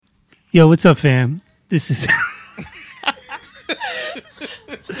Yo, what's up, fam? This is...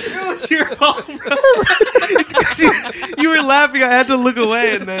 It was your fault, bro. It's 'cause you were laughing. I had to look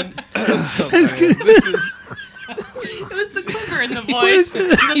away, and then... It was the quiver in the voice.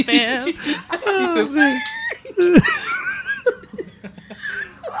 The fam.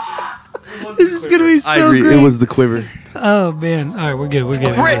 This is going to be so I agree. great. It was the quiver. Oh, man. All right, we're good. Rick,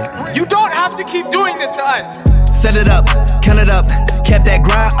 you don't have to keep doing this to us. Set it up, count it up, kept that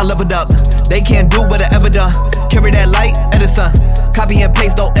grind, I leveled up. They can't do what I ever done. Carry that light, Edison. Copy and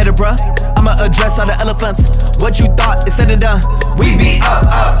paste, don't edit, bruh. I'ma address all the elephants. What you thought is said and done. We be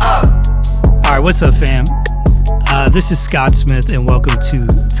up. All right, what's up, fam? This is Scott Smith, and welcome to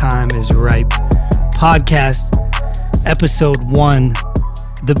Time is Ripe podcast, episode 1,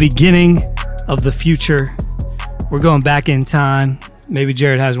 the beginning of the future. We're going back in time. Maybe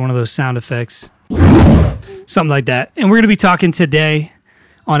Jared has one of those sound effects. Something like that. And we're going to be talking today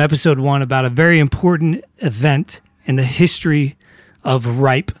on episode 1 about a very important event in the history of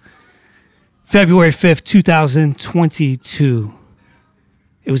Ripe. February 5th, 2022.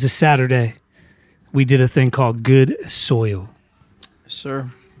 It was a Saturday. We did a thing called Good Soil. Sir.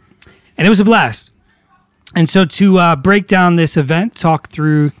 And it was a blast. And so to break down this event, talk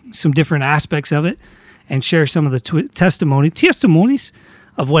through some different aspects of it, and share some of the testimonies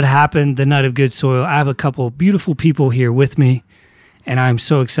of what happened the night of Good Soil, I have a couple beautiful people here with me, and I'm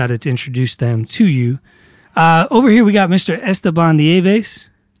so excited to introduce them to you. Over here, we got Mr. Esteban Nieves.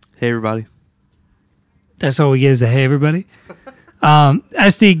 Hey, everybody. That's all we get is a hey, everybody.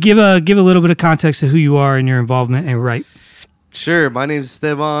 Este, give a little bit of context to who you are and your involvement in Ripe. Sure. My name is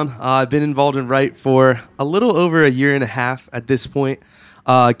Esteban. I've been involved in Ripe for a little over a year and a half at this point.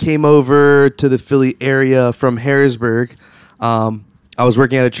 Came over to the Philly area from Harrisburg. I was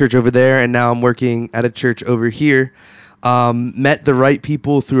working at a church over there, and now I'm working at a church over here. Met the right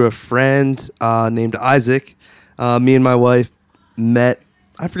people through a friend named Isaac. Me and my wife met,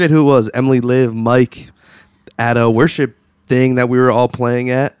 I forget who it was, Emily, Liv, Mike, at a worship thing that we were all playing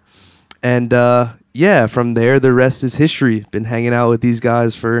at. And from there, the rest is history. Been hanging out with these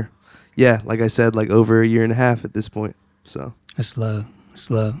guys for, like I said, like over a year and a half at this point. So That's love.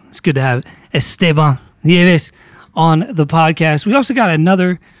 It's good to have Esteban Nieves on the podcast. We also got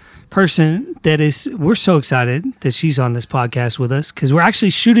another person that we're so excited that she's on this podcast with us because we're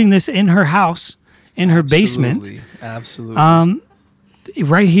actually shooting this in her house, in her basement. Absolutely.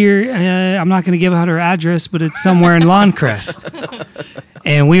 Right here, I'm not going to give out her address, but it's somewhere in Lawncrest.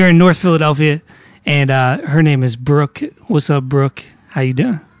 And we are in North Philadelphia, and her name is Brooke. What's up, Brooke? How you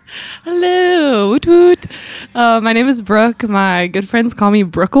doing? Hello. Woot woot. My name is Brooke. My good friends call me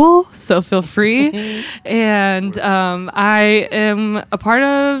Brookle, so feel free. And I am a part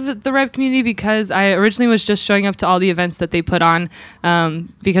of the Ripe community because I originally was just showing up to all the events that they put on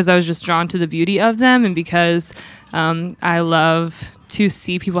because I was just drawn to the beauty of them and because I love to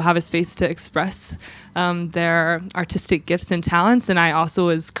see people have a space to express their artistic gifts and talents, and I also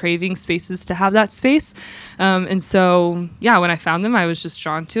was craving spaces to have that space. And so, when I found them, I was just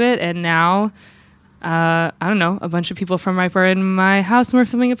drawn to it, and now, I don't know, a bunch of people from Ripe are in my house, and we're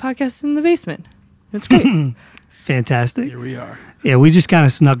filming a podcast in the basement. It's great. Fantastic. Here we are. Yeah, we just kind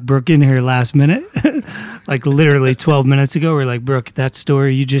of snuck Brooke in here last minute. Like literally 12 minutes ago, we're like, Brooke, that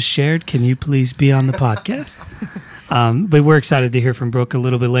story you just shared, can you please be on the podcast? But we're excited to hear from Brooke a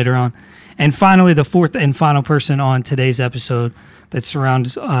little bit later on. And finally, the fourth and final person on today's episode that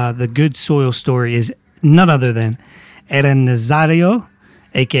surrounds the Good Soil story is none other than Eren Nazario,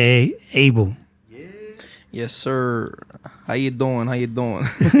 a.k.a. Abel. Yes, sir. How you doing?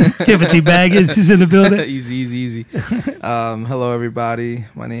 Timothy Baggins is in the building. Easy. Hello, everybody.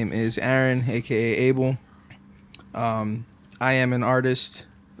 My name is Aaron, a.k.a. Abel. I am an artist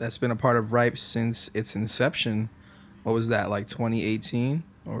that's been a part of Ripe since its inception. What was that, like 2018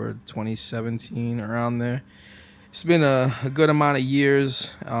 or 2017, around there? It's been a good amount of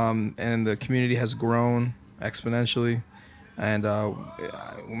years, and the community has grown exponentially. And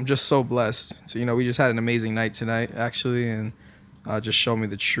I'm just so blessed. So, we just had an amazing night tonight, actually, and just showed me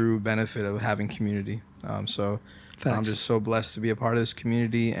the true benefit of having community. So Facts. I'm just so blessed to be a part of this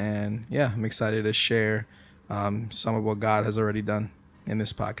community, and I'm excited to share some of what God has already done in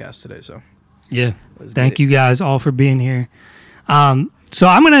this podcast today. So thank you guys all for being here. So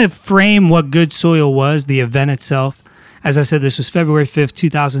I'm going to frame what Good Soil was, the event itself. As I said, this was February 5th,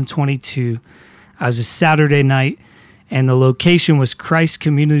 2022. It was a Saturday night, and the location was Christ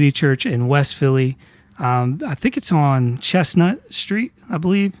Community Church in West Philly. I think it's on Chestnut Street, I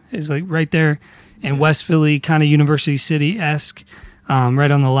believe. It's like right there in West Philly, kind of University City-esque,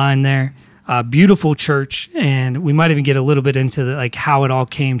 right on the line there. beautiful church, and we might even get a little bit into like how it all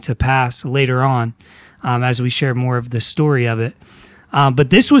came to pass later on as we share more of the story of it. But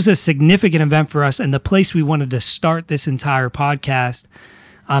this was a significant event for us, and the place we wanted to start this entire podcast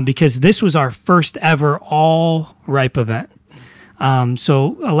because this was our first ever all Ripe event.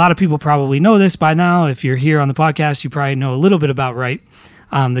 So a lot of people probably know this by now. If you're here on the podcast, you probably know a little bit about Ripe,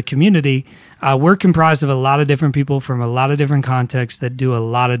 the community. We're comprised of a lot of different people from a lot of different contexts that do a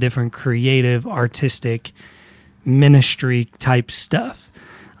lot of different creative, artistic, ministry type stuff.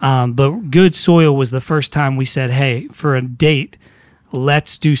 But Good Soil was the first time we said, hey, for a date,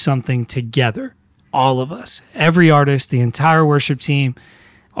 let's do something together. All of us, every artist, the entire worship team,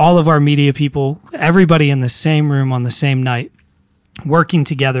 all of our media people, everybody in the same room on the same night, working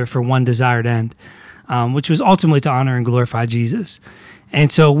together for one desired end, which was ultimately to honor and glorify Jesus. And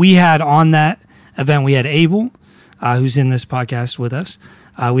so we had on that event, we had Abel, who's in this podcast with us.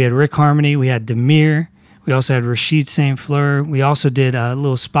 We had Rick Harmony. We had Demir. We also had Rashid St. Fleur. We also did a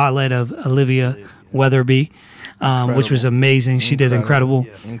little spotlight of Olivia Weatherby, which was amazing. She did incredible.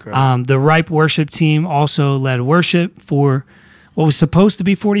 Yeah. Incredible. The Ripe worship team also led worship for what was supposed to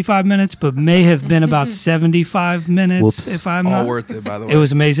be 45 minutes, but may have been about 75 minutes, Whoops. if I'm All not. worth it, by the way. It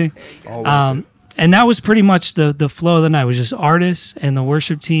was amazing. all worth it. And that was pretty much the flow of the night. It was just artists and the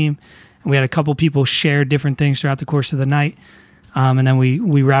worship team. And we had a couple people share different things throughout the course of the night. And then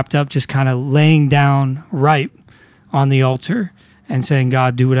we wrapped up just kind of laying down Ripe on the altar and saying,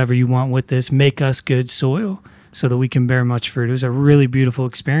 God, do whatever you want with this. Make us good soil so that we can bear much fruit. It was a really beautiful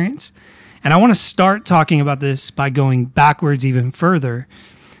experience. And I want to start talking about this by going backwards even further.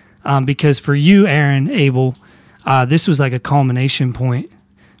 Because for you, Aaron, Abel, this was like a culmination point.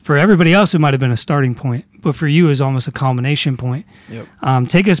 For everybody else, it might have been a starting point, but for you, it was almost a culmination point. Yep.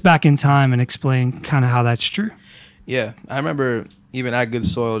 Take us back in time and explain kind of how that's true. Yeah, I remember even at Good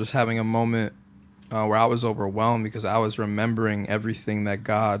Soil just having a moment where I was overwhelmed because I was remembering everything that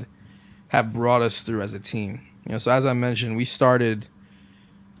God had brought us through as a team. You know, so as I mentioned, we started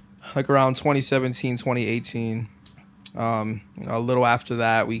like around 2017, 2018. A little after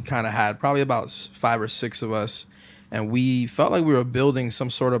that, we kind of had probably about 5 or 6 of us, and we felt like we were building some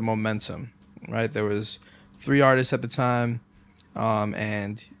sort of momentum, right? There was 3 artists at the time,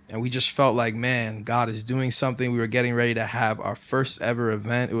 and we just felt like, man, God is doing something. We were getting ready to have our first ever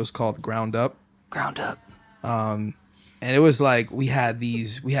event. It was called Ground Up. Ground up. And it was like we had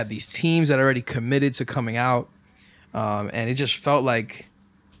these teams that already committed to coming out, and it just felt like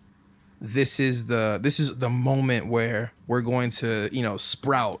this is the moment where we're going to, you know,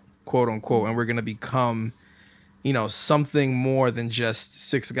 sprout, quote unquote, and we're going to become, you know, something more than just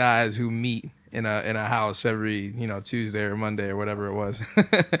 6 guys who meet in a house every, you know, Tuesday or Monday or whatever it was.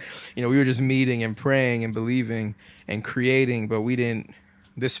 You know, we were just meeting and praying and believing and creating, but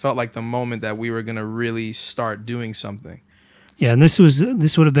this felt like the moment that we were going to really start doing something. Yeah, and this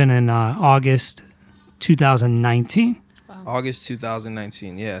would have been in August 2019. August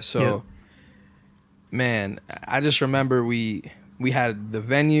 2019. Yeah. So, Yep. Man, I just remember we had the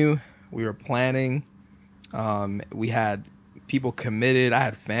venue, we were planning, we had people committed. I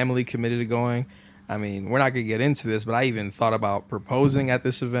had family committed to going. I mean, we're not gonna get into this, but I even thought about proposing at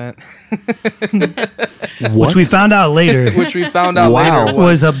this event, Which we found out later which we found out Wow. later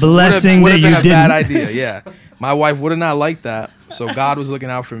was a blessing would that have been you a didn't. bad idea. Yeah, my wife would have not liked that, so God was looking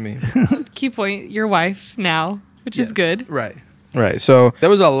out for me. Key point, your wife now, which is good. Right. So there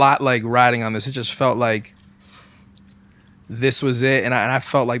was a lot like riding on this. It just felt like this was it, and I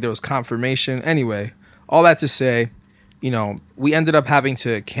felt like there was confirmation. Anyway, all that to say, you know, we ended up having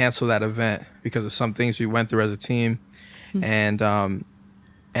to cancel that event because of some things we went through as a team, and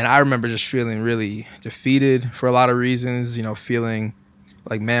I remember just feeling really defeated for a lot of reasons. You know, feeling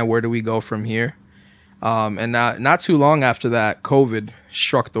like, man, where do we go from here? And not too long after that, COVID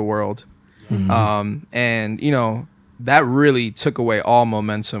struck the world, and you know, that really took away all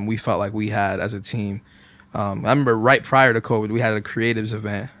momentum we felt like we had as a team. I remember right prior to COVID, we had a creatives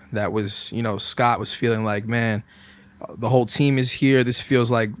event that was, you know, Scott was feeling like, man, the whole team is here. This feels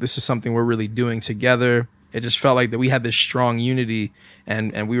like this is something we're really doing together. It just felt like that we had this strong unity,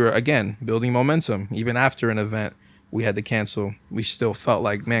 and we were, again, building momentum. Even after an event we had to cancel, we still felt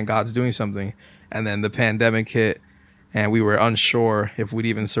like, man, God's doing something. And then the pandemic hit, and we were unsure if we'd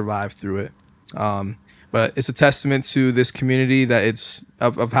even survive through it. But it's a testament to this community that it's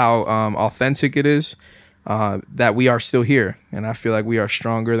of how authentic it is, that we are still here. And I feel like we are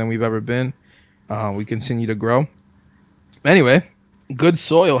stronger than we've ever been. We continue to grow. Anyway, Good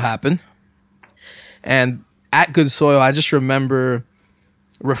Soil happened. And at Good Soil, I just remember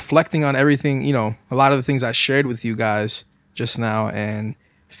reflecting on everything, you know, a lot of the things I shared with you guys just now, and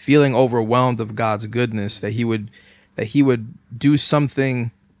feeling overwhelmed of God's goodness, that he would do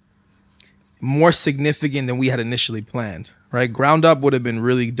something more significant than we had initially planned, right? Ground Up would have been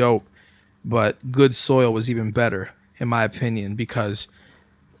really dope, but Good Soil was even better, in my opinion, because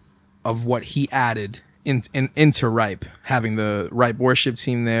of what he added into Ripe, having the Ripe worship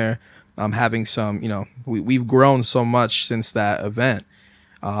team there, having some, we've grown so much since that event.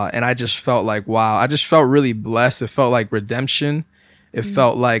 And I just felt like, wow, I just felt really blessed. It felt like redemption. It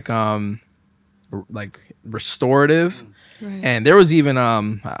felt like restorative. Right. And there was even,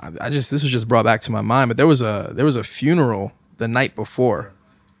 this was just brought back to my mind, but there was a funeral the night before.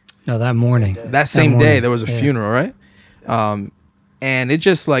 No, that morning. That same day, there was a yeah. funeral, right? And it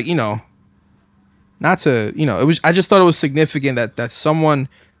just like, not to, it was, I just thought it was significant that someone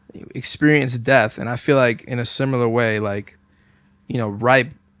experienced death. And I feel like in a similar way, like,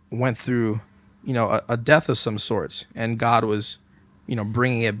 Ripe went through, a death of some sorts, and God was,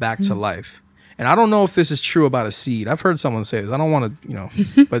 bringing it back to life. And I don't know if this is true about a seed. I've heard someone say this. I don't want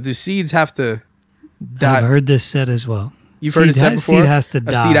to, but do seeds have to die? I've heard this said as well. You've heard it said before? Seed has to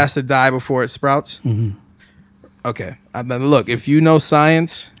die. A seed has to die before it sprouts? Mm-hmm. Okay. Look, if you know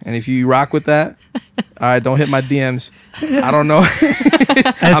science and if you rock with that, all right, don't hit my DMs. I don't know.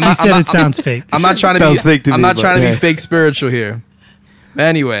 Esty said it sounds fake. I'm not trying to Sounds fake to I'm me, not but trying to yeah. be fake spiritual here. But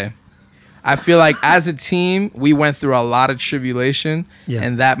anyway, I feel like as a team, we went through a lot of tribulation,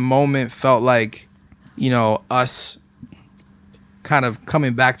 and that moment felt like, us kind of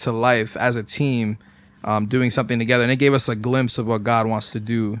coming back to life as a team, doing something together, and it gave us a glimpse of what God wants to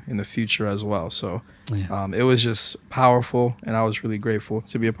do in the future as well. So it was just powerful, and I was really grateful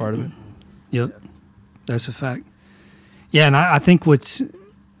to be a part of it. Yep, that's a fact. Yeah, and I think what's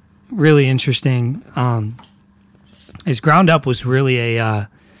really interesting is Ground Up was really a,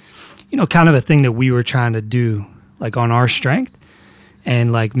 kind of a thing that we were trying to do, like on our strength,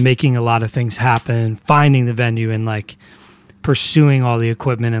 and like making a lot of things happen, finding the venue, and like pursuing all the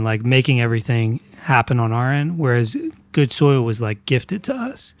equipment, and like making everything happen on our end. Whereas Good Soil was like gifted to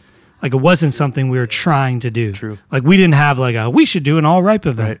us. Like it wasn't something we were trying to do. True. Like we didn't have like we should do an All Ripe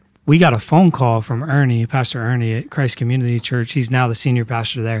event. Right. We got a phone call from Ernie, Pastor Ernie at Christ Community Church. He's now the senior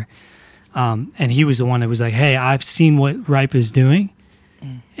pastor there. And he was the one that was like, hey, I've seen what Ripe is doing,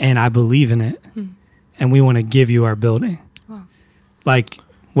 and I believe in it, and we want to give you our building. Wow. Like,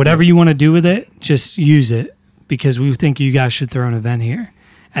 whatever you want to do with it, just use it, because we think you guys should throw an event here.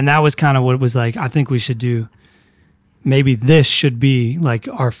 And that was kind of what it was like, I think we should do. Maybe this should be like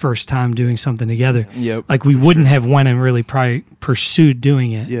our first time doing something together. Yep. Like we wouldn't have went and really probably pursued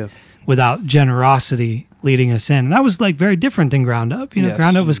doing it without generosity leading us in. And that was like very different than Ground Up. Yes.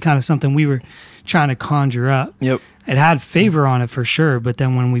 Ground Up was kind of something we were trying to conjure up. Yep. It had favor on it for sure, but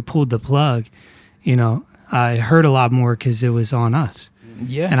then when we pulled the plug, I heard a lot more because it was on us.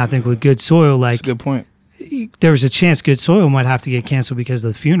 Yeah. And I think with Good Soil, like That's a good point. there was a chance Good Soil might have to get canceled because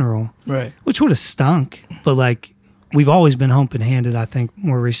of the funeral, Right. which would have stunk. But like we've always been open-handed, I think,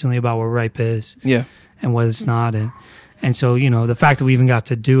 more recently about what Ripe is Yeah. and what it's not. And so, the fact that we even got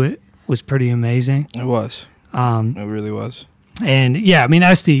to do it was pretty amazing. It was. It really was. And yeah, I mean,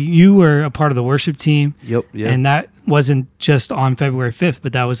 Esty, you were a part of the worship team. Yep. Yeah. And that wasn't just on February 5th,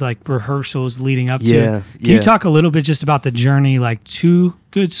 but that was like rehearsals leading up to Yeah, it. Can you yeah. talk a little bit just about the journey like to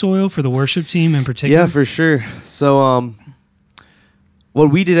Good Soil for the worship team in particular? Yeah, for sure. So,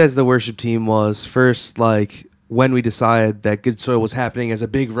 what we did as the worship team was first, like, when we decided that Good Soil was happening as a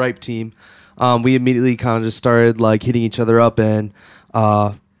big Ripe team, we immediately kind of just started, like, hitting each other up and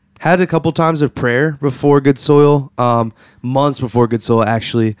had a couple times of prayer before Good Soil, months before Good Soil,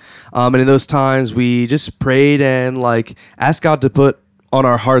 actually. And in those times, we just prayed and, like, asked God to put on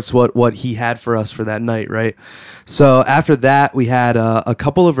our hearts what he had for us for that night, right? So after that, we had a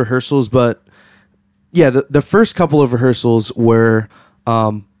couple of rehearsals, but yeah, the first couple of rehearsals were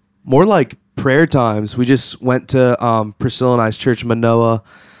more like prayer times. We just went to Priscilla and I's church, Manoa,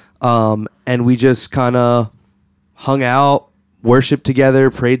 and we just kind of hung out, worshiped together,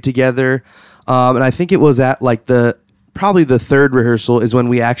 prayed together. And I think it was at like probably the third rehearsal is when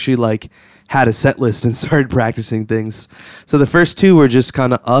we actually like had a set list and started practicing things. So the first two were just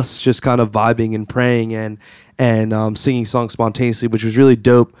kind of us just kind of vibing and praying and singing songs spontaneously, which was really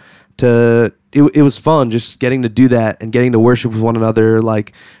dope. It was fun just getting to do that and getting to worship with one another,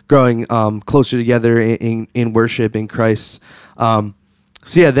 like growing closer together in worship in Christ. So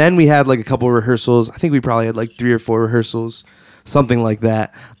yeah, then we had like a couple of rehearsals. I think we probably had like 3 or 4 rehearsals, something like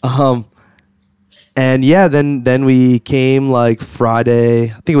that. And yeah, then we came like Friday.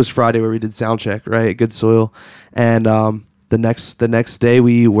 I think it was Friday where we did sound check, right? Good Soil. And the next day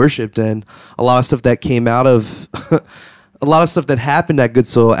we worshiped, and a lot of stuff that came out of a lot of stuff that happened at Good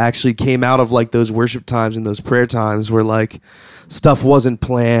Soul actually came out of like those worship times and those prayer times where like stuff wasn't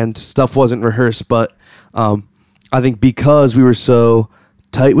planned, stuff wasn't rehearsed, but I think because we were so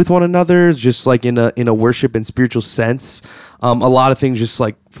tight with one another, just like in a worship and spiritual sense, a lot of things just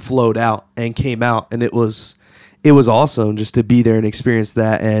like flowed out and came out, and it was awesome just to be there and experience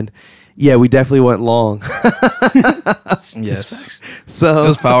that. And yeah, we definitely went long. Yes. So It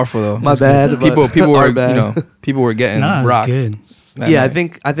was powerful though. my bad. but People our were bad. people were getting Nah, it was rocked. good. that Yeah,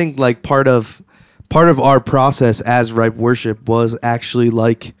 night. I think like part of our process as Ripe Worship was actually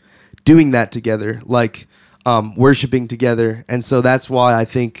like doing that together, like worshiping together, and so that's why I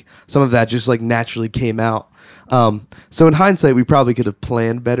think some of that just like naturally came out. So in hindsight, we probably could have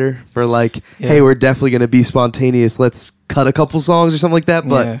planned better for like, hey, we're definitely gonna be spontaneous. Let's cut a couple songs or something like that.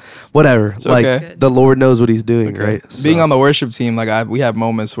 But Yeah. whatever, like okay. the Lord knows what He's doing, right? Being So- on the worship team, like we have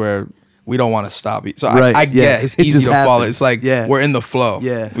moments where we don't want to stop. So Right, I yeah. get it's It easy just to follow. happens. It's like Yeah. we're in the flow.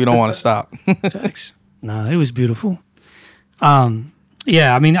 Yeah. We don't want to stop. Facts. No, it was beautiful.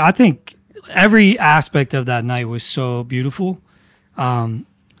 Yeah, I mean, I think every aspect of that night was so beautiful.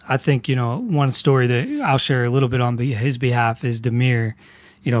 I think, one story that I'll share a little bit on his behalf is Demir,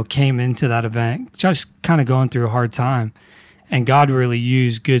 came into that event just kind of going through a hard time. And God really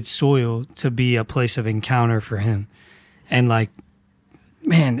used Good Soil to be a place of encounter for him. And like,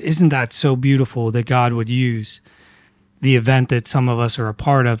 man, isn't that so beautiful that God would use the event that some of us are a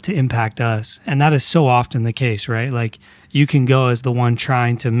part of to impact us? And that is so often the case, right? Like you can go as the one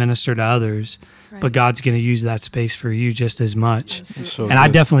trying to minister to others, but God's going to use that space for you just as much. So And I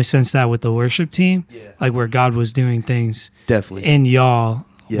good. definitely sensed that with the worship team, like where God was doing things definitely. in y'all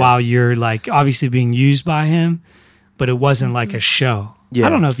Yeah. while you're like obviously being used by him, but it wasn't like a show. Yeah, I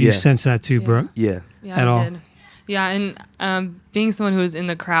don't know if you yeah. sense that too, Yeah. Brooke. Yeah. Yeah, At I all. did. Yeah, and being someone who was in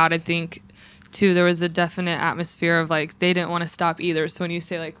the crowd, I think too there was a definite atmosphere of like they didn't want to stop either. So when you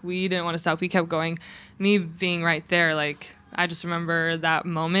say like we didn't want to stop, we kept going. Me being right there, like I just remember that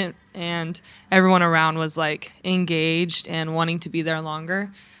moment, and everyone around was like engaged and wanting to be there longer,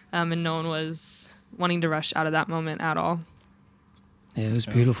 and no one was wanting to rush out of that moment at all. Yeah, it was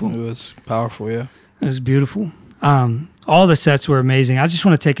beautiful. It was powerful. Yeah. It was beautiful. All the sets were amazing. I just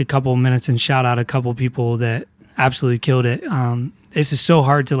want to take a couple minutes and shout out a couple people that absolutely killed it. This is so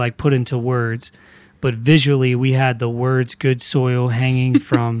hard to like put into words, but visually we had the words "Good Soil" hanging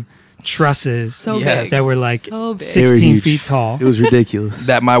from trusses So Yes. big. that were like so big. They were 16 huge. feet tall. It was ridiculous.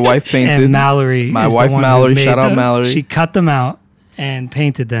 That my wife painted. And Mallory, My is the wife, one who Mallory, made shout out those. Mallory. She cut them out and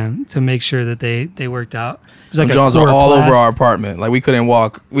painted them to make sure that they worked out. It was like The a Johns were all chloroplast. over our apartment. Like we couldn't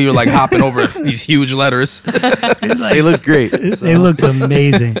walk. We were like hopping over these huge letters. They looked great. They looked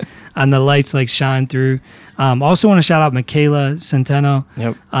amazing, and the lights like shine through. Also want to shout out Michaela Centeno.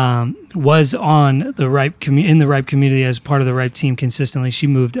 Yep. Was on the Ripe in the Ripe community as part of the Ripe team consistently. She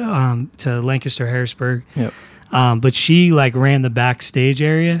moved to Lancaster, Harrisburg, Yep. but she like ran the backstage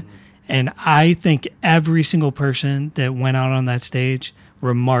area, and I think every single person that went out on that stage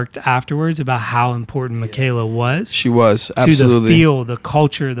remarked afterwards about how important Michaela was She was to absolutely. the feel, the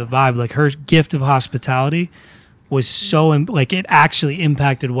culture, the vibe. Like her gift of hospitality was so like it actually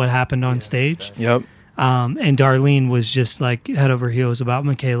impacted what happened on stage. Yep. And Darlene was just like head over heels about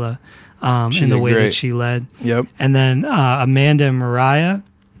Michaela She in the did way that great. she led. Yep. And then Amanda and Mariah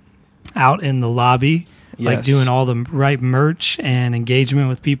out in the lobby, like Yes. doing all the right merch and engagement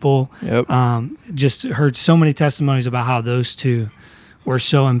with people. Yep. Just heard so many testimonies about how those two were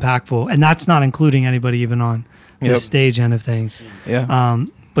so impactful. And that's not including anybody even on the Yep. stage end of things. Yeah.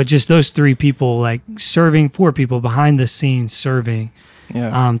 But just those three people, like serving, four people behind the scenes serving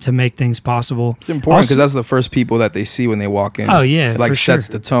yeah. to make things possible. It's important Also- because that's the first people that they see when they walk in. Oh, yeah, It like for sets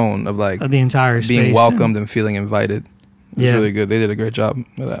sure. the tone of like Of the entire being space. welcomed and feeling invited. It's Yeah. really good. They did a great job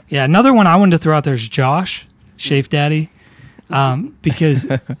with that. Yeah, another one I wanted to throw out there is Josh, Shafe Daddy. Because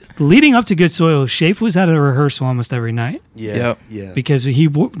leading up to Good Soil, Shafe was at a rehearsal almost every night Yeah. Yep. Yeah. because he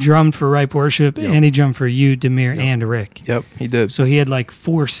drummed for Ripe Worship and he drummed for you, Demir, and Rick. Yep, he did. So he had like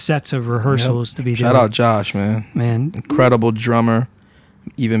 4 sets of rehearsals to be Shout doing. out Josh, man. Man, Incredible drummer,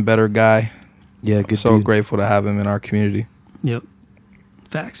 even better guy. Yeah. Good. So dude. grateful to have him in our community. yep.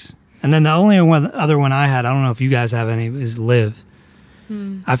 Facts. And then the only other one I had, I don't know if you guys have any, is Live.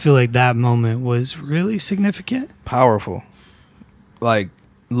 I feel like that moment was really significant. Powerful. Like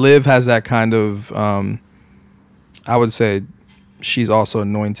Liv has that kind of I would say she's also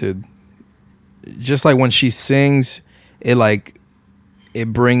anointed. Just like when she sings, it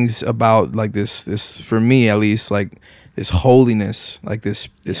brings about like this for me at least, like this holiness, like this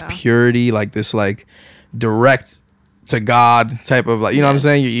Yeah. purity, like this like direct to God type of like, you know what I'm Yes.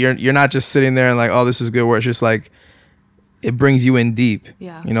 saying? You're not just sitting there and like, oh, this is good work. It's just like it brings you in deep.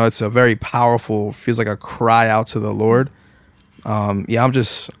 Yeah. You know, it's a very powerful, feels like a cry out to the Lord. I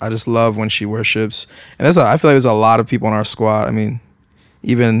just love when she worships. And I feel like there's a lot of people in our squad. I mean,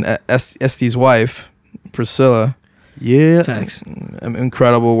 even Este's wife, Priscilla. Yeah. Thanks. An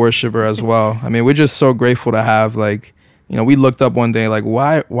incredible worshiper as well. I mean, we're just so grateful to have, like, you know, we looked up one day, like,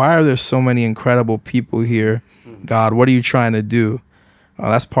 why are there so many incredible people here? God, what are you trying to do?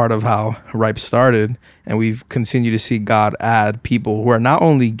 That's part of how Ripe started, and we've continued to see God add people who are not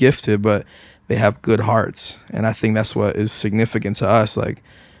only gifted, but they have good hearts. And I think that's what is significant to us. Like,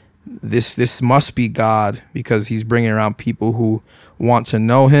 this must be God, because he's bringing around people who want to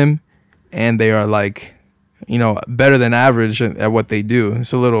know him, and they are, like, you know, better than average at what they do.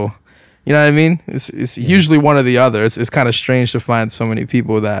 It's a little, you know what I mean? It's usually one or the other. It's kind of strange to find so many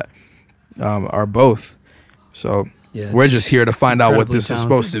people that are both. So we're just here to find out what this is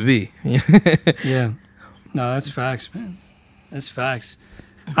supposed to be. Yeah. No, that's facts, man. That's facts.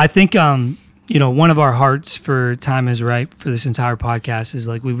 I think, you know, one of our hearts for Time is Ripe for this entire podcast is,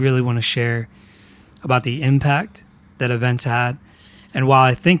 like, we really want to share about the impact that events had. And while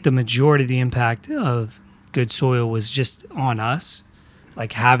I think the majority of the impact of Good Soil was just on us,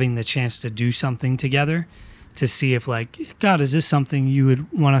 like having the chance to do something together to see if, like, God, is this something you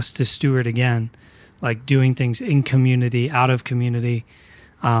would want us to steward again? Like doing things in community, out of community,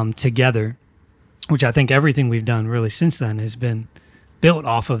 together, which I think everything we've done really since then has been built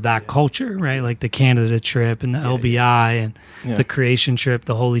off of that culture, right? Like the Canada trip and the LBI and the creation trip,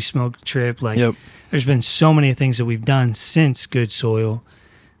 the Holy Smoke trip. Like there's been so many things that we've done since Good Soil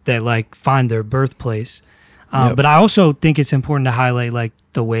that, like, find their birthplace. But I also think it's important to highlight, like,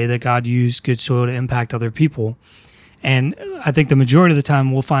 the way that God used Good Soil to impact other people. And I think the majority of the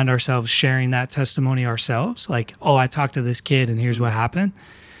time we'll find ourselves sharing that testimony ourselves. Like, oh, I talked to this kid and here's what happened.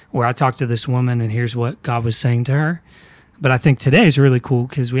 Or I talked to this woman and here's what God was saying to her. But I think today is really cool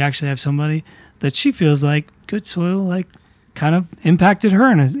because we actually have somebody that she feels like Good Soil, like, kind of impacted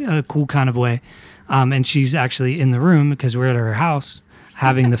her in a cool kind of way. And she's actually in the room because we're at her house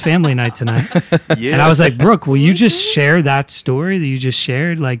having the family night tonight. And I was like, Brooke, will you just share that story that you just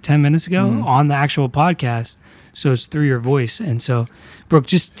shared like 10 minutes ago on the actual podcast? So it's through your voice. And so, Brooke,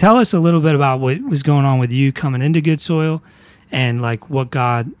 just tell us a little bit about what was going on with you coming into Good Soil and, like, what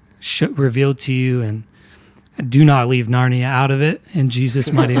God revealed to you. And do not leave Narnia out of it in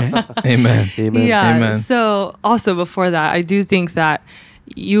Jesus' mighty name. Amen. Amen. Yeah. Amen. So also before that, I do think that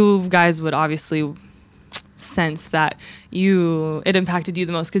you guys would obviously sense that it impacted you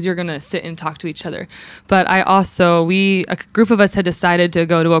the most because you're going to sit and talk to each other. But I also, a group of us had decided to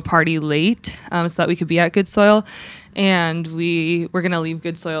go to a party late so that we could be at Good Soil. And we were going to leave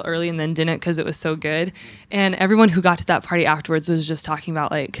Good Soil early and then didn't because it was so good. And everyone who got to that party afterwards was just talking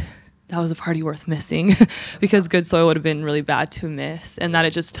about, like, that was a party worth missing because Good Soil would have been really bad to miss, and that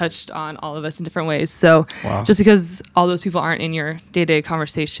it just touched on all of us in different ways. So just because all those people aren't in your day-to-day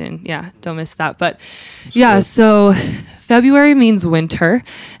conversation, don't miss that. But so February means winter,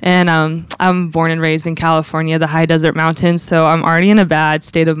 and I'm born and raised in California, the high desert mountains, so I'm already in a bad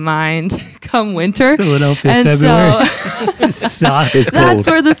state of mind come winter. Philadelphia, and February. So It sucks. It's cold. that's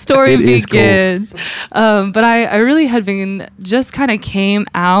where the story It is begins. But I really had been just kind of came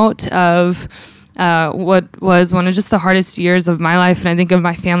out of what was one of just the hardest years of my life, and I think of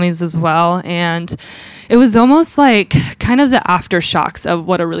my family's as well. And it was almost like kind of the aftershocks of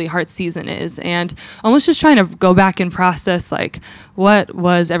what a really hard season is, and almost just trying to go back and process, like, what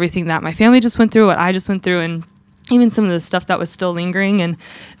was everything that my family just went through, what I just went through, and even some of the stuff that was still lingering. And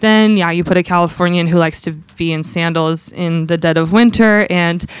then, you put a Californian who likes to be in sandals in the dead of winter,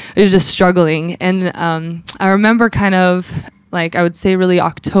 and it was just struggling. And I remember kind of, like, I would say really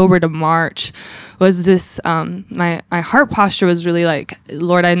October to March was this, my heart posture was really like,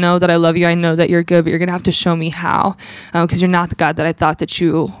 Lord, I know that I love you. I know that you're good, but you're going to have to show me how, because you're not the God that I thought that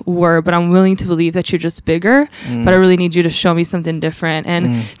you were, but I'm willing to believe that you're just bigger, but I really need you to show me something different.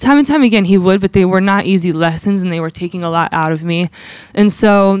 And time and time again, he would, but they were not easy lessons, and they were taking a lot out of me. And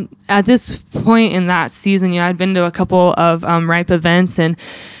so at this point in that season, I'd been to a couple of Ripe events, and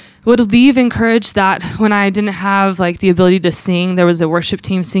would leave encouraged that when I didn't have, like, the ability to sing, there was a worship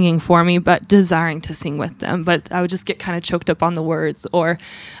team singing for me, but desiring to sing with them. But I would just get kind of choked up on the words, or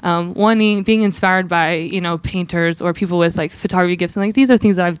being inspired by, painters or people with, like, photography gifts. And, like, these are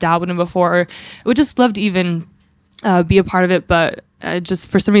things that I've dabbled in before. Or I would just love to even be a part of it, but I just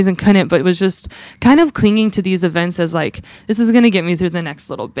for some reason couldn't. But it was just kind of clinging to these events as, like, this is going to get me through the next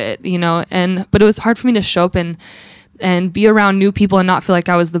little bit, but it was hard for me to show up and and be around new people and not feel like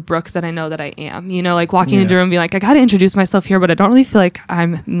I was the Brooke that I know that I am, you know, like walking into a room and be like, I got to introduce myself here, but I don't really feel like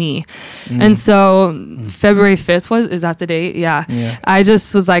I'm me. And so February 5th is that the date? Yeah. I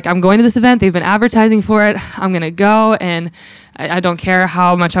just was like, I'm going to this event. They've been advertising for it. I'm going to go, and I don't care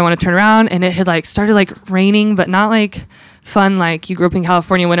how much I want to turn around. And it had like started like raining, but not like fun like you grew up in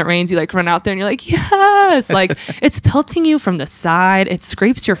California when it rains you like run out there and you're like yes, like it's pelting you from the side, it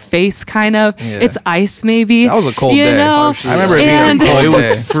scrapes your face kind of. It's ice maybe. That was a cold you day. know? I remember it being a cold It day.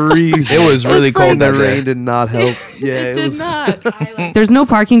 was freezing. It was really It's cold like that The day. rain did not help. Yeah, It it did was. not. There's no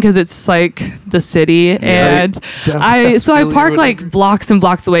parking because it's like the city, and Downtown I Philly or park like whatever. blocks and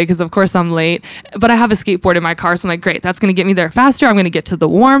blocks away because of course I'm late. But I have a skateboard in my car, so I'm like, great, that's gonna get me there faster. I'm gonna get to the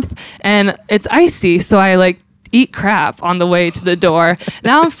warmth, and it's icy, so I like eat crap on the way to the door.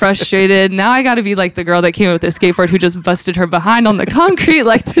 Now I'm frustrated. Now I got to be like the girl that came with the skateboard who just busted her behind on the concrete.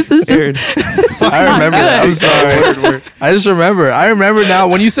 Like this is Aaron. just. I remember that. I'm sorry. I just remember. I remember now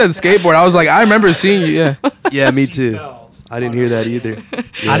when you said skateboard, I was like, I remember seeing you. Yeah. Yeah, me too. I didn't hear that either.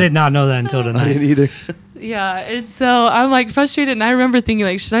 I did not know that until I tonight. didn't either. Yeah, and so I'm like frustrated, and I remember thinking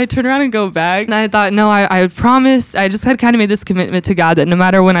like, should I turn around and go back? And I thought, no, I promised. I just had kind of made this commitment to God that no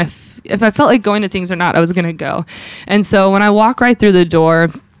matter when if I felt like going to things or not, I was gonna go. And so when I walk right through the door,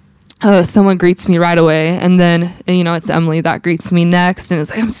 someone greets me right away, and then it's Emily that greets me next, and it's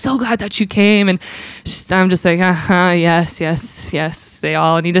like, I'm so glad that you came, and I'm just like, yes, they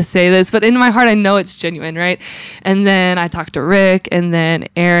all need to say this, but in my heart I know it's genuine, right? And then I talked to Rick, and then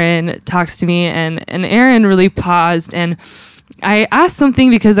Aaron talks to me, and Aaron really paused, and I asked something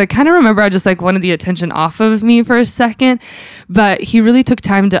because I kind of remember I just like wanted the attention off of me for a second, but he really took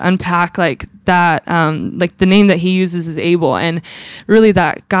time to unpack like that, like the name that he uses is able, and really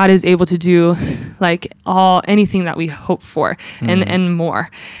that God is able to do like anything that we hope for and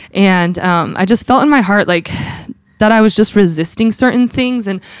more. And I just felt in my heart like that I was just resisting certain things,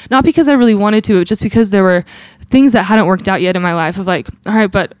 and not because I really wanted to, just because there were things that hadn't worked out yet in my life of like, all right,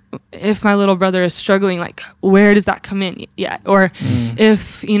 but if my little brother is struggling, like where does that come in yet? Or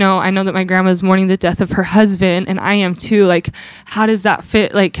if, I know that my grandma's mourning the death of her husband and I am too, like how does that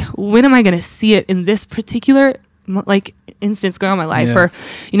fit? Like when am I going to see it in this particular like instance going on in my life? Or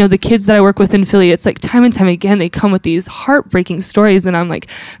the kids that I work with in Philly, it's like time and time again they come with these heartbreaking stories, and I'm like,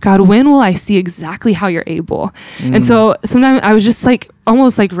 God, when will I see exactly how you're able? And so sometimes I was just like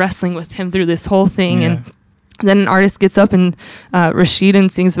almost like wrestling with him through this whole thing. And then an artist gets up and Rashid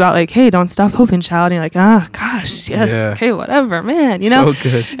and sings about like, hey, don't stop hoping, child. And you're like, oh gosh, yes, okay, whatever, man, So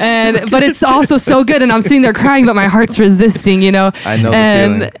good. And but it's also so good, and I'm sitting there crying, but my heart's resisting, I know the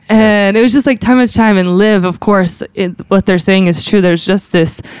feeling. And it was just like time and time, and live. Of course, what they're saying is true. There's just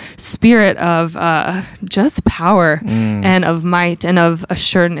this spirit of just power and of might and of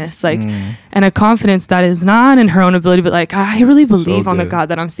assuredness, like and a confidence that is not in her own ability, but like I really believe on the good. God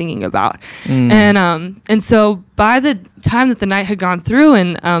that I'm singing about. And so by the time that the night had gone through,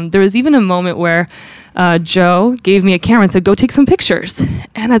 and there was even a moment where Joe gave me a camera and said, go take some pictures.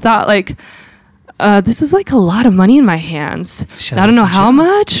 And I thought like, this is like a lot of money in my hands. Shout I don't out know to how Joe.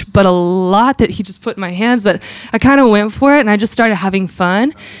 much, but a lot that he just put in my hands. But I kind of went for it, and I just started having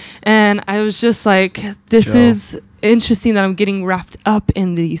fun. And I was just like, this Joe. is interesting that I'm getting wrapped up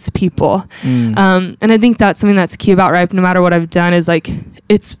in these people. And I think that's something that's key about Ripe, no matter what I've done, is like,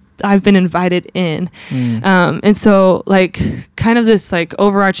 I've been invited in. And so like kind of this like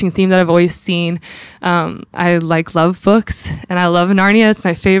overarching theme that I've always seen, I like love books, and I love Narnia. It's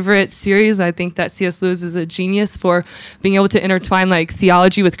my favorite series. I think that C.S. Lewis is a genius for being able to intertwine like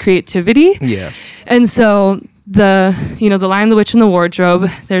theology with creativity. Yeah. And so the Lion, the Witch, and the Wardrobe,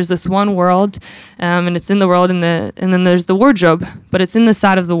 there's this one world, and it's in the world, and then there's the wardrobe, but it's in the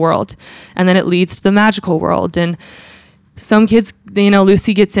side of the world, and then it leads to the magical world. And some kids,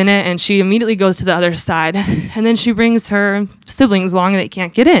 Lucy gets in it, and she immediately goes to the other side, and then she brings her siblings along, and they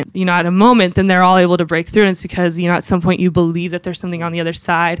can't get in. At a moment, then they're all able to break through, and it's because at some point you believe that there's something on the other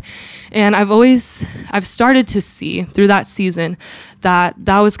side. And I've started to see through that season that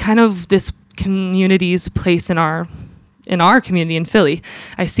was kind of this community's place in our community in Philly.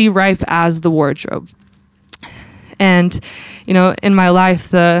 I see Ripe as the wardrobe. And in my life,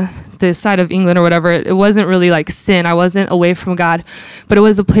 the side of England or whatever, it wasn't really like sin. I wasn't away from God, but it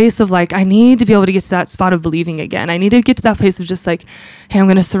was a place of like, I need to be able to get to that spot of believing again. I need to get to that place of just like, hey, I'm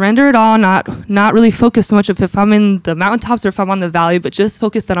going to surrender it all, not really focus so much if I'm in the mountaintops or if I'm on the valley, but just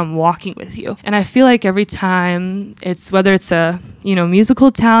focus that I'm walking with you. And I feel like every time whether it's a, musical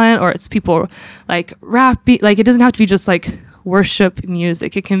talent, or it's people like rap, like it doesn't have to be just like worship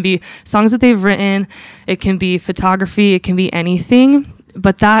music. It can be songs that they've written. It can be photography. It can be anything.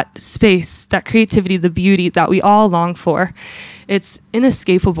 But that space, that creativity, the beauty that we all long for, it's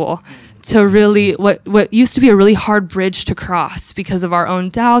inescapable to really what used to be a really hard bridge to cross because of our own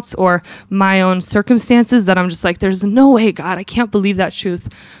doubts or my own circumstances, that I'm just like, there's no way, God, I can't believe that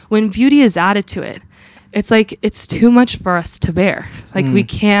truth. When beauty is added to it, it's like it's too much for us to bear. Like we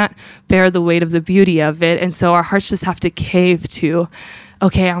can't bear the weight of the beauty of it. And so our hearts just have to cave to,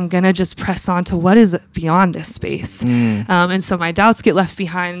 okay, I'm going to just press on to what is beyond this space. And so my doubts get left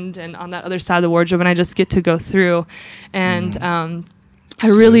behind and on that other side of the wardrobe, and I just get to go through. And I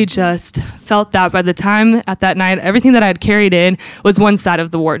really just felt that by the time at that night, everything that I had carried in was one side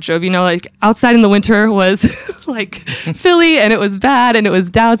of the wardrobe. You know, like outside in the winter was like Philly, and it was bad, and it was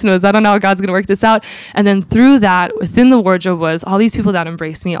doubts, and it was, I don't know how God's going to work this out. And then through that, within the wardrobe was all these people that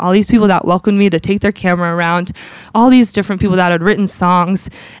embraced me, all these people that welcomed me to take their camera around, all these different people that had written songs.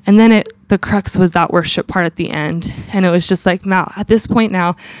 And then the crux was that worship part at the end. And it was just like, now, at this point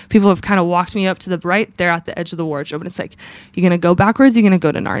now, people have kind of walked me up to the right there at the edge of the wardrobe. And it's like, you're going to go backwards, you're going to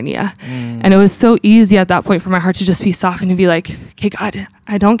go to Narnia. And it was so easy at that point for my heart to just be softened and be like, okay, God,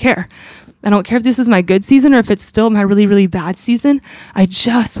 I don't care. I don't care if this is my good season or if it's still my really, really bad season. I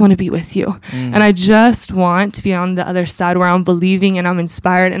just want to be with you. And I just want to be on the other side where I'm believing and I'm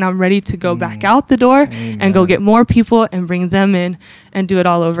inspired and I'm ready to go back out the door and go get more people and bring them in and do it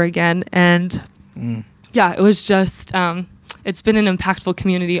all over again. And yeah, it was just, it's been an impactful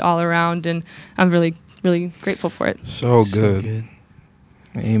community all around, and I'm really, really grateful for it. So good.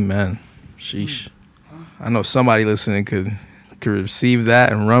 Amen. Sheesh. I know somebody listening could receive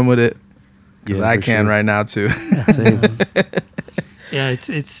that and run with it. Because I can right now too. Yeah,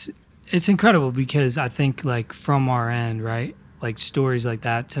 it's incredible because I think like from our end, right? Like stories like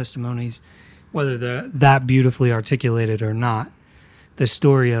that, testimonies, whether they're that beautifully articulated or not, the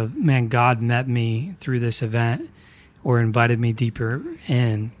story of, man, God met me through this event or invited me deeper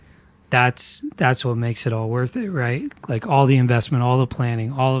in, that's what makes it all worth it, right? Like all the investment, all the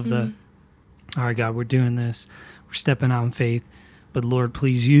planning, all of the, all right, God, we're doing this. We're stepping out in faith, but Lord,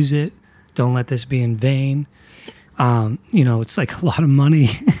 please use it. Don't let this be in vain. You know, it's like a lot of money,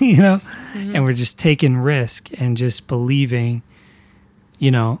 you know, and we're just taking risk and just believing, you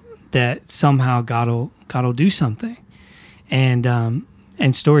know, that somehow God will do something. And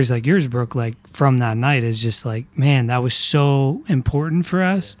stories like yours, Brooke, like from that night is just like, man, that was so important for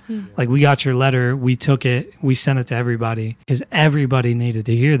us. Like we got your letter, we took it, we sent it to everybody because everybody needed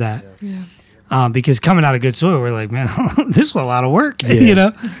to hear that. Yeah. Because coming out of Good Soil, we're like, man, this was a lot of work, you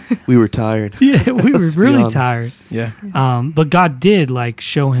know? We were tired. Yeah, we were really tired. Yeah. But God did like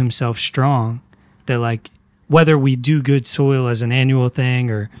show himself strong that like whether we do Good Soil as an annual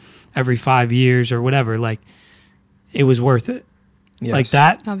thing or every 5 years or whatever, like it was worth it. Yes. Like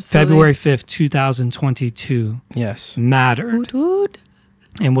that Absolutely. February 5th, 2022 mattered Woot woot.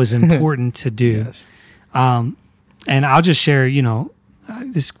 and was important to do. Yes. And I'll just share, you know,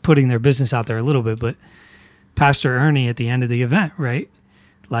 just putting their business out there a little bit, but Pastor Ernie at the end of the event, right?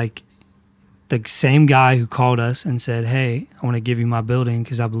 Like the same guy who called us and said, hey, I want to give you my building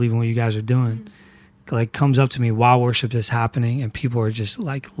because I believe in what you guys are doing. Like comes up to me while worship is happening and people are just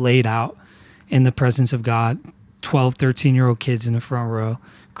like laid out in the presence of God, 12, 13-year-old kids in the front row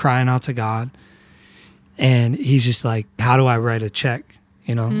crying out to God. And he's just like, how do I write a check?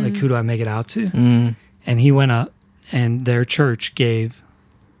 You know, like who do I make it out to? And he went up and their church gave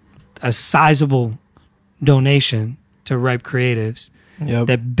a sizable donation to Ripe Creatives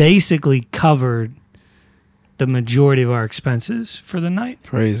that basically covered the majority of our expenses for the night.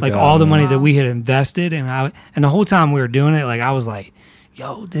 Praise like God, all the money Wow. that we had invested, and the whole time we were doing it, like I was like,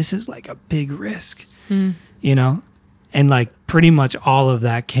 yo, this is like a big risk, you know? And like pretty much all of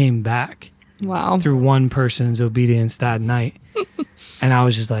that came back Wow. through one person's obedience that night. And I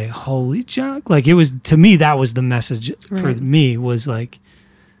was just like, holy junk. Like it was, to me, that was the message for Right. me was like,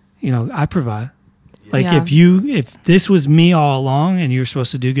 you know, I provide. Like Yeah. if this was me all along and you're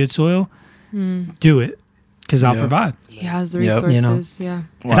supposed to do Good Soil, do it because I'll Yeah. provide. He has the Yep. resources. You know.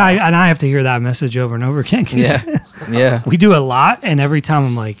 Yeah. And I have to hear that message over and over again. 'Cause Yeah. we do a lot. And every time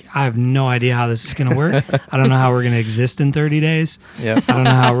I'm like, I have no idea how this is going to work. I don't know how we're going to exist in 30 days. Yeah. I don't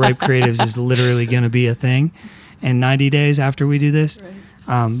know how Ripe Creatives is literally going to be a thing in 90 days after we do this.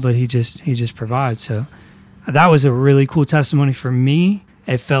 But he just provides. So that was a really cool testimony for me.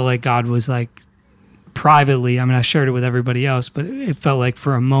 It felt like God was like privately, I mean, I shared it with everybody else, but it felt like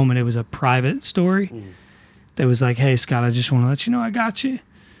for a moment it was a private story that was like, hey, Scott, I just want to let you know I got you,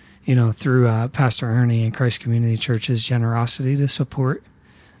 you know, through Pastor Ernie and Christ Community Church's generosity to support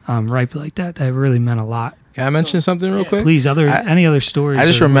Ripe like that. That really meant a lot. Can I mention something real quick? Please, any other stories? I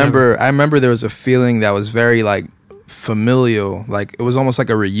just or whatever? remember there was a feeling that was very like familial. Like it was almost like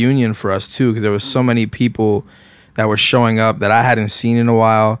a reunion for us too, because there was so many people that were showing up that I hadn't seen in a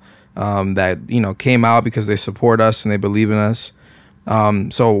while, that, you know, came out because they support us and they believe in us.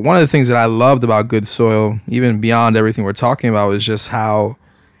 So one of the things that I loved about Good Soil, even beyond everything we're talking about, was just how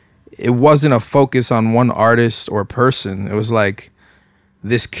it wasn't a focus on one artist or person. It was like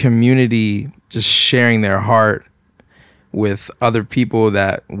this community just sharing their heart with other people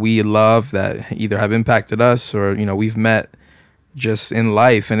that we love, that either have impacted us or, you know, we've met just in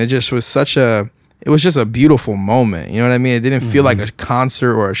life. And it just was it was just a beautiful moment. You know what I mean? It didn't feel like a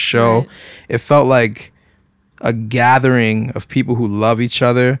concert or a show. Right. It felt like a gathering of people who love each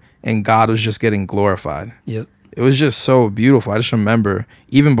other, and God was just getting glorified. Yep. It was just so beautiful. I just remember,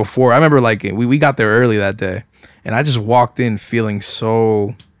 even before, I remember like we got there early that day, and I just walked in feeling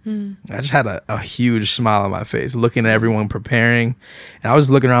so, I just had a huge smile on my face, looking at everyone preparing. And I was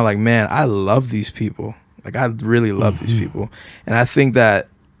looking around like, man, I love these people. Like, I really love these people. And I think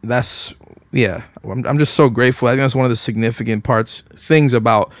that's, yeah, I'm just so grateful. I think that's one of the significant things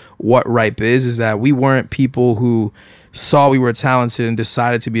about what Ripe is that we weren't people who saw we were talented and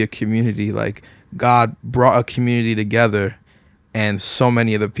decided to be a community. Like, God brought a community together, and so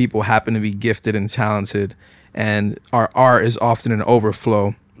many of the people happen to be gifted and talented, and our art is often an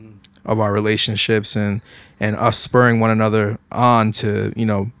overflow of our relationships and us spurring one another on to, you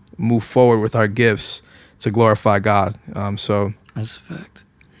know, move forward with our gifts to glorify God. So That's a fact.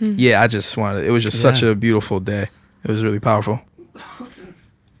 yeah, I just wanted, it was just such a beautiful day. It was really powerful.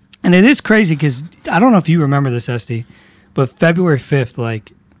 And it is crazy because I don't know if you remember this, Esty, but February 5th,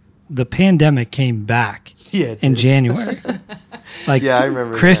 like, the pandemic came back in January. Like, Yeah, I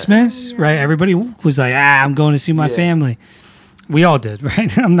remember Christmas, right? Everybody was like, I'm going to see my family. We all did,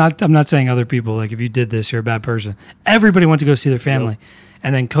 right? I'm not saying other people, like, if you did this, you're a bad person. Everybody went to go see their family.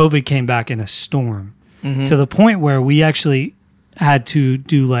 And then COVID came back in a storm to the point where we actually had to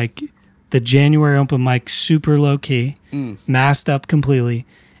do, like, the January open mic super low key, masked up completely.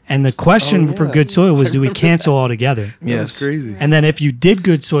 And the question for Good Soil was, do we cancel altogether? Yes. crazy. And then if you did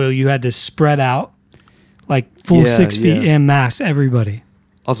Good Soil, you had to spread out, like, full 6 feet and mask everybody.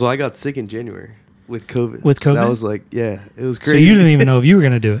 Also, I got sick in January with COVID. With COVID? That was like, it was So crazy. you didn't even know if you were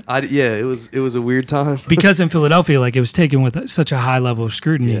going to do it. It was a weird time. Because in Philadelphia, like, it was taken with such a high level of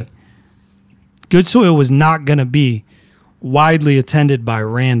scrutiny. Yeah. Good Soil was not going to be widely attended by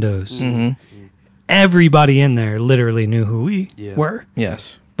randos. Everybody in there literally knew who we were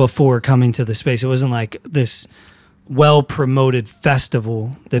Yes. before coming to the space. It wasn't like this well-promoted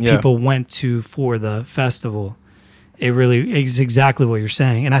festival that people went to for the festival. It really is exactly what you're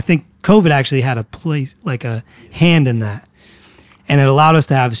saying. And I think COVID actually had a place, like a hand in that. And it allowed us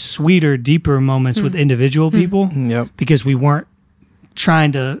to have sweeter, deeper moments with individual people Yep. because we weren't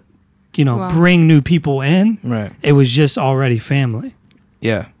trying to, Wow. bring new people in. Right. It was just already family.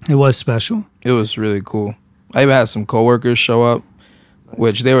 Yeah. It was special. It was really cool. I even had some coworkers show up,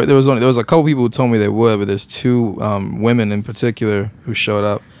 which there was a couple people who told me they would, but there's two women in particular who showed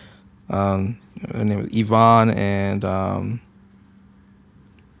up. Her name was Yvonne and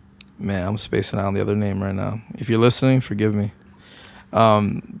man, I'm spacing out on the other name right now. If you're listening, forgive me.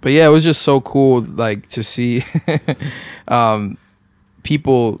 But yeah, it was just so cool, like, to see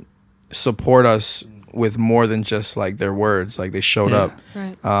people support us with more than just, like, their words. Like, they showed up.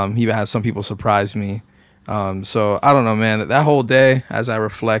 Right. He even had some people surprise me. So I don't know, man. That whole day, as I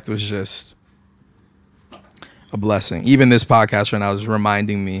reflect, was just a blessing. Even this podcast right now is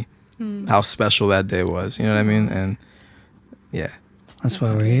reminding me how special that day was. You know what I mean? And yeah, That's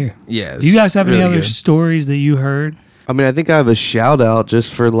why we're here. yeah. Do you guys have any really other good. stories that you heard? I mean, I think I have a shout out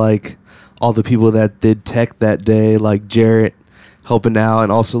just for, like, all the people that did tech that day, like Jarrett helping out,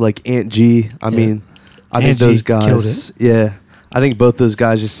 and also, like, Aunt G. I mean, I think Aunt G those killed guys, I think both those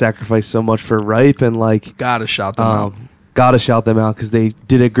guys just sacrificed so much for Ripe, and, like, Gotta shout them out. gotta shout them out because they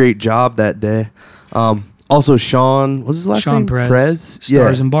did a great job that day. Also, Sean, what's his last Sean name? Perez.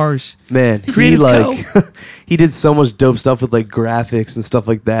 Stars and Bars. Man, Creative he like he did so much dope stuff with, like, graphics and stuff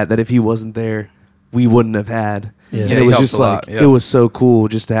like that if he wasn't there, we wouldn't have had. Yeah. And Yeah, it he was helped just a like lot, yeah. it was so cool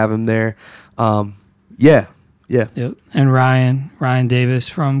just to have him there. Yeah. Yep. And Ryan Davis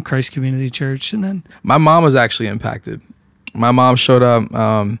from Christ Community Church. And then My mom was actually impacted. My mom showed up,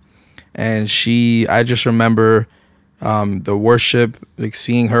 and I just remember the worship, like,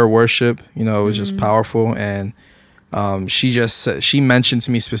 seeing her worship, it was just powerful. And she mentioned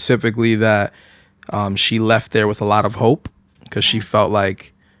to me specifically that she left there with a lot of hope because she felt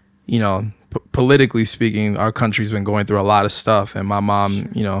like, politically speaking, our country's been going through a lot of stuff, and my mom,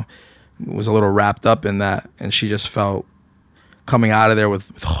 was a little wrapped up in that, and she just felt coming out of there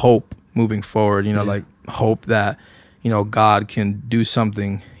with hope moving forward, like hope that God can do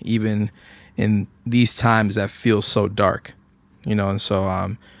something even in these times that feel so dark, and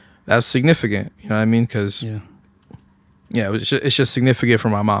so that's significant. You know what I mean? Because it's just significant for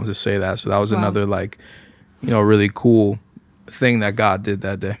my mom to say that. So that was another really cool thing that God did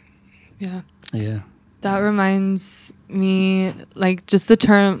that day. Yeah. That reminds me, just the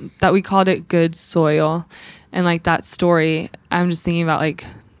term that we called it good soil, and that story. I'm just thinking about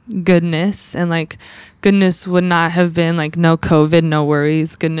goodness, and goodness would not have been no COVID, no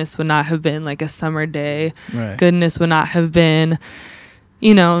worries. Goodness would not have been a summer day. Right. Goodness would not have been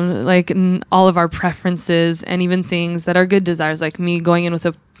all of our preferences, and even things that are good desires, like me going in with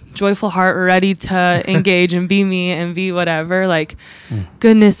a joyful heart, ready to engage and be me and be whatever.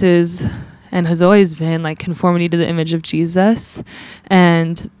 Goodness is and has always been conformity to the image of Jesus,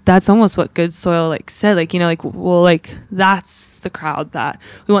 and that's almost what good soil said. That's the crowd that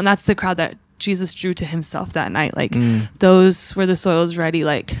we want. That's the crowd that Jesus drew to himself that night. Those where the soil's ready.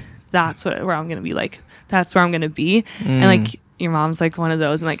 That's where I'm gonna be. That's where I'm gonna be. And your mom's one of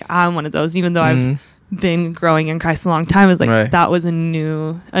those, and I'm one of those. Even though I've been growing in Christ a long time, it was Right. that was a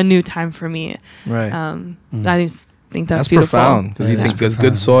new time for me. Right. I just think that's beautiful. Profound, because you think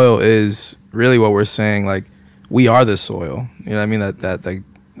good soil is really what we're saying. We are the soil. You know what I mean? That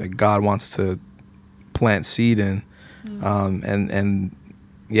God wants to plant seed in, and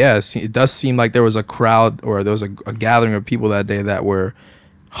yes, it does seem like there was a crowd, or there was a gathering of people that day that were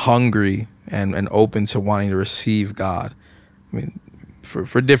hungry and open to wanting to receive God. I mean,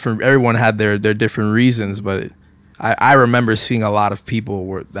 for different, everyone had their different reasons, but I remember seeing a lot of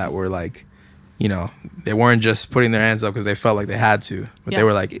people that were they weren't just putting their hands up because they felt like they had to, but they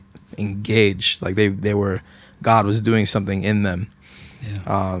were engaged, they were, God was doing something in them.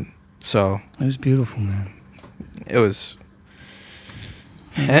 So it was beautiful, man. It was,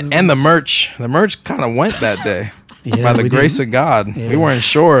 and the merch kind of went that day. By the grace of God. We weren't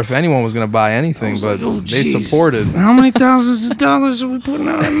sure if anyone was going to buy anything, but they supported. How many thousands of dollars are we putting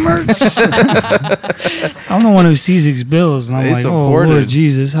out in merch? I'm the one who sees these bills, and I'm They oh, supported. Lord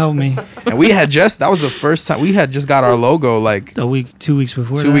Jesus, help me. And we had that was the first time, we had just got our logo 2 weeks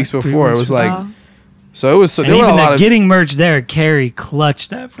before. 2 weeks before. It was so it was, so and there were even a lot of, getting merch there, Carrie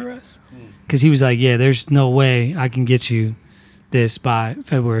clutched that for us. Because he was like, yeah, there's no way I can get you this by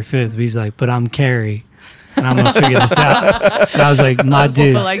February 5th. But he's like, but I'm Carrie. And I'm gonna figure this out. And I was like, my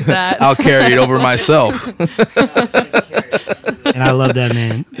dude. Like that. I'll carry it over myself. And I love that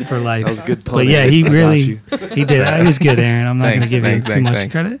man for life. That was a good pun. But yeah, he Got really you. he did. It was good, Aaron. I'm not Thanks, gonna give thanks, you too much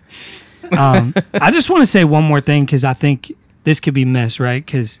thanks. credit. I just want to say one more thing, because I think this could be missed, right?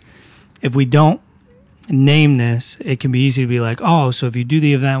 Because if we don't name this, it can be easy to be like, oh, so if you do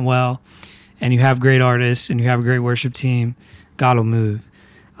the event well and you have great artists and you have a great worship team, God will move.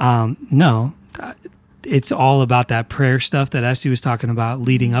 No. It's all about that prayer stuff that Esty was talking about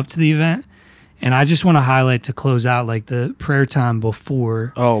leading up to the event. And I just want to highlight, to close out, the prayer time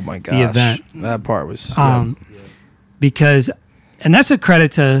before Oh my gosh. the event. That part was Because, and that's a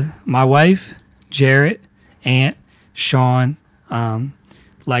credit to my wife, Jarrett, Aunt, Sean.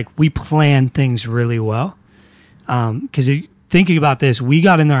 We plan things really well. Because thinking about this, we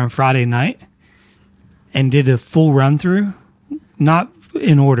got in there on Friday night and did a full run through, not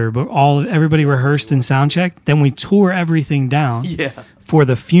in order, but everybody rehearsed and sound checked. Then we tore everything down for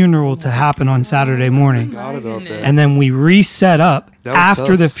the funeral to happen on Saturday morning. Forgot about that. And then we reset up That was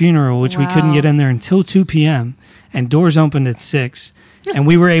after tough. the funeral, which we couldn't get in there until 2 p.m. and doors opened at 6. And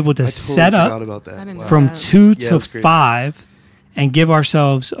we were able to I totally set forgot up about that. I didn't know from that. 2 Yeah, it to was crazy. 5 and give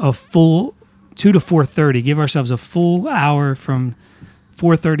ourselves a full 2 to 4:30, give ourselves a full hour from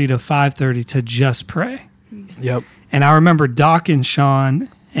 4:30 to 5:30 to just pray. Yep. And I remember Doc and Sean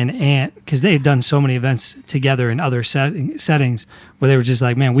and Ant, because they had done so many events together in other settings where they were just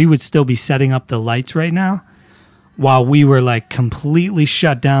like, man, we would still be setting up the lights right now while we were completely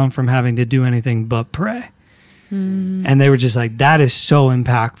shut down from having to do anything but pray. And they were just like, that is so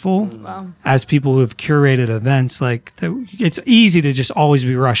impactful. Wow. As people who have curated events. It's easy to just always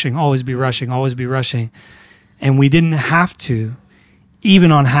be rushing. And we didn't have to,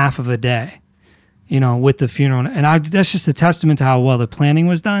 even on half of a day. With the funeral. And that's just a testament to how well the planning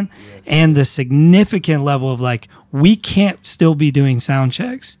was done and the significant level of we can't still be doing sound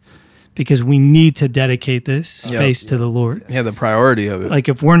checks because we need to dedicate this space to the Lord. Yeah, the priority of it.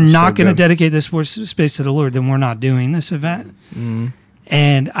 If we're not going to good. dedicate this space to the Lord, then we're not doing this event.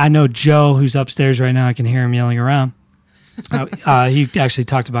 And I know Joe, who's upstairs right now, I can hear him yelling around. He actually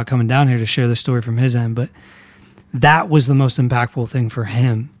talked about coming down here to share the story from his end, but that was the most impactful thing for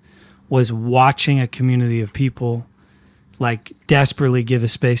him, was watching a community of people desperately give a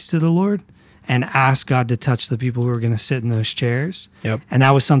space to the Lord and ask God to touch the people who were going to sit in those chairs. Yep. And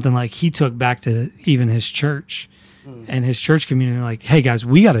that was something like he took back to even his church and his church community. Like, hey guys,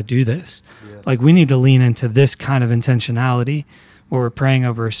 we got to do this. Yeah. Like, we need to lean into this kind of intentionality where we're praying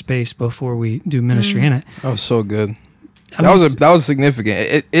over a space before we do ministry in it. That was so good. That was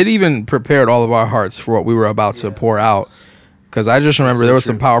significant. It even prepared all of our hearts for what we were about to pour out. Because I just remember there was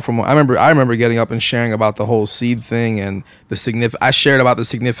some powerful. I remember getting up and sharing about the whole seed thing and the I shared about the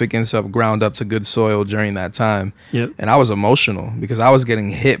significance of ground up to good soil during that time. Yep. And I was emotional because I was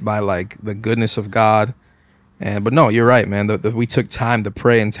getting hit by like the goodness of God. But no, you're right, man. We took time to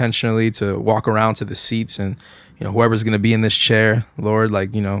pray intentionally, to walk around to the seats, and whoever's going to be in this chair, Lord,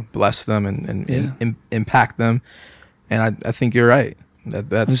 like bless them and impact them. And I think you're right.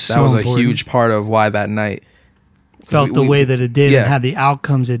 That was a huge part of why that night felt the way that it did and had the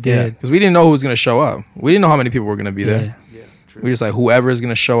outcomes it did. Because we didn't know who was going to show up. We didn't know how many people were going to be there. Yeah, true. We just like, whoever is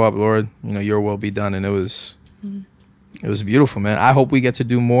going to show up, Lord, your will be done. And it was beautiful, man. I hope we get to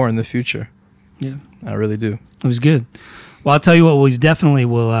do more in the future. Yeah. I really do. It was good. Well, I'll tell you what we definitely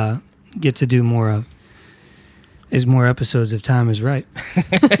will get to do more of is more episodes of Time is Right.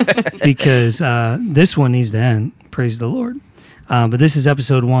 Because this one needs to end. Praise the Lord. But this is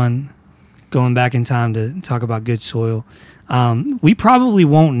episode 1. Going back in time to talk about good soil. We probably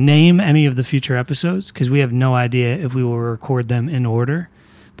won't name any of the future episodes because we have no idea if we will record them in order,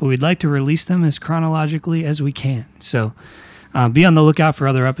 but we'd like to release them as chronologically as we can. So be on the lookout for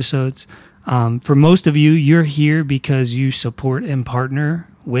other episodes. For most of you, you're here because you support and partner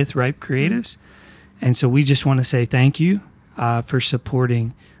with Ripe Creatives. And so we just want to say thank you for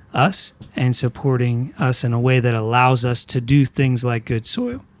supporting us and supporting us in a way that allows us to do things like good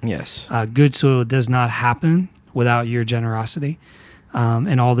soil. Yes. Good soil does not happen without your generosity,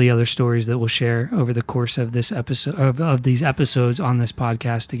 and all the other stories that we'll share over the course of this episode of these episodes on this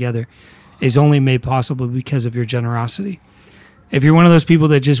podcast together is only made possible because of your generosity. If you're one of those people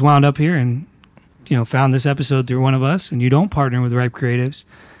that just wound up here and found this episode through one of us, and you don't partner with Ripe Creatives,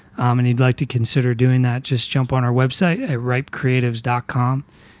 and you'd like to consider doing that, just jump on our website at ripecreatives.com,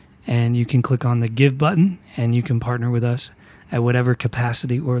 and you can click on the Give button, and you can partner with us at whatever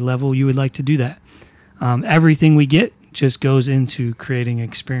capacity or level you would like to do that. Everything we get just goes into creating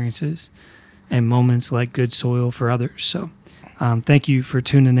experiences and moments like good soil for others. So thank you for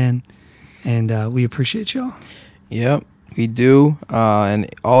tuning in, and we appreciate y'all. Yep, we do.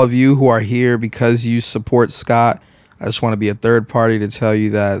 And all of you who are here because you support Scott, I just want to be a third party to tell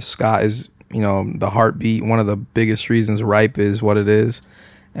you that Scott is, the heartbeat, one of the biggest reasons Ripe is what it is.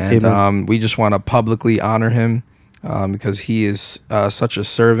 And we just want to publicly honor him. Because he is such a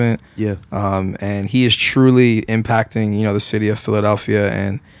servant, and he is truly impacting, the city of Philadelphia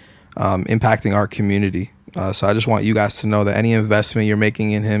and impacting our community. So I just want you guys to know that any investment you're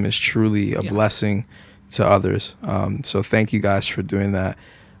making in him is truly a blessing to others. So thank you guys for doing that.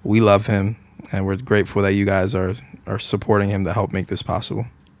 We love him, and we're grateful that you guys are supporting him to help make this possible.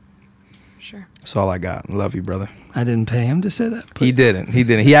 Sure. That's all I got. Love you, brother. I didn't pay him to say that. He didn't.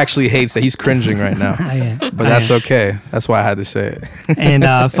 He actually hates that. He's cringing right now. But that's okay. That's why I had to say it.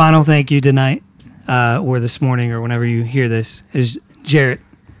 And final thank you tonight, or this morning, or whenever you hear this, is Jarrett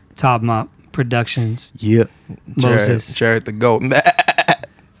Top Mop Productions. Yep. Moses. Jarrett the GOAT. We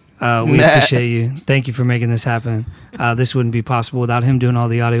appreciate you. Thank you for making this happen. This wouldn't be possible without him doing all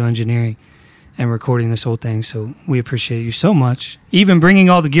the audio engineering and recording this whole thing. So we appreciate you so much. Even bringing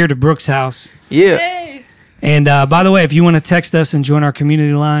all the gear to Brooke's house. Yeah. Yay. And by the way, if you want to text us and join our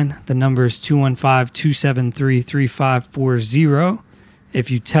community line, the number is 215-273-3540.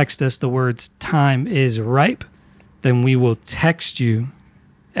 If you text us the words "Time is Ripe," then we will text you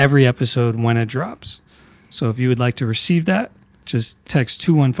every episode when it drops. So if you would like to receive that, just text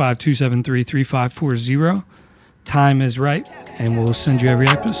 215-273-3540. Time is Ripe, and we'll send you every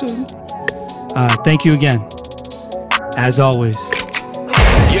episode. Thank you again. As always,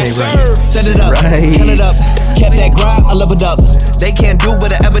 stay right. Set it up, turn it up. Kept that grind, I leveled up. They can't do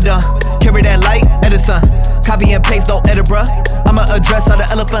what I ever done. Carry that light, Edison. Copy and paste, don't edit, bruh. I'ma address all the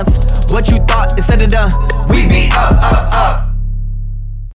elephants. What you thought is said and done. We be up, up, up.